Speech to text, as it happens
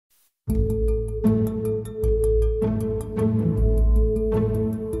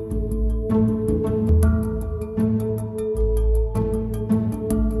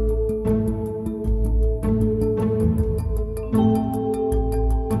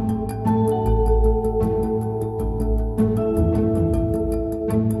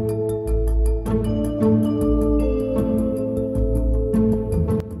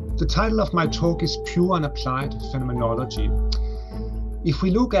title of my talk is Pure and Applied Phenomenology. If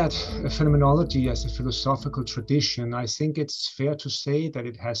we look at phenomenology as a philosophical tradition, I think it's fair to say that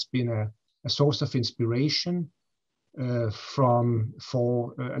it has been a source of inspiration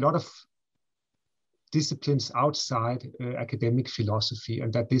for a lot of disciplines outside academic philosophy,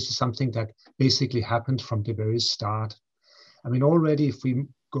 and that this is something that basically happened from the very start. I mean, already if we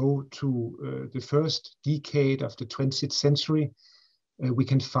go to the first decade of the 20th century, we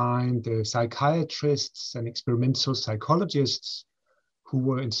can find psychiatrists and experimental psychologists who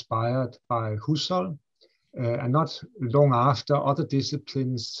were inspired by Husserl, and not long after, other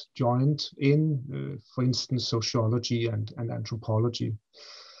disciplines joined in, for instance, sociology and anthropology.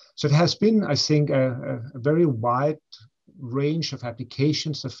 So it has been, I think, a very wide range of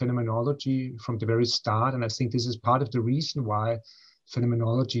applications of phenomenology from the very start, and I think this is part of the reason why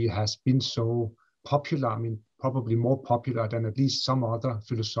phenomenology has been so popular. I mean, probably more popular than at least some other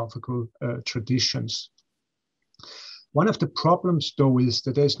philosophical traditions. One of the problems, though, is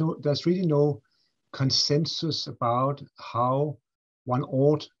that there's really no consensus about how one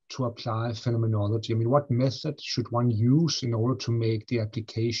ought to apply phenomenology. I mean, what method should one use in order to make the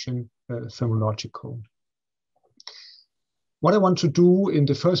application phenomenological? What I want to do in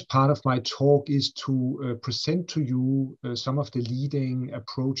the first part of my talk is to present to you some of the leading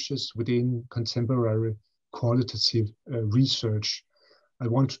approaches within contemporary qualitative research. I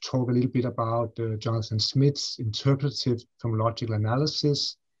want to talk a little bit about Jonathan Smith's interpretive phenomenological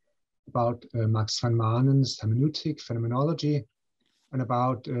analysis, about Max van Maanen's hermeneutic phenomenology, and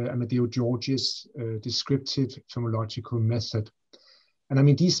about Amedeo Giorgi's descriptive phenomenological method. And I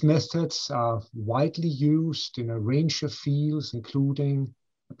mean, these methods are widely used in a range of fields, including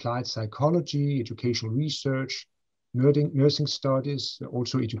applied psychology, educational research, nursing studies,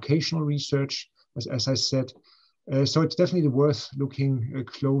 also educational research, as I said. So it's definitely worth looking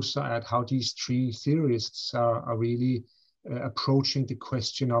closer at how these three theorists are really approaching the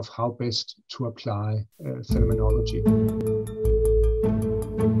question of how best to apply phenomenology.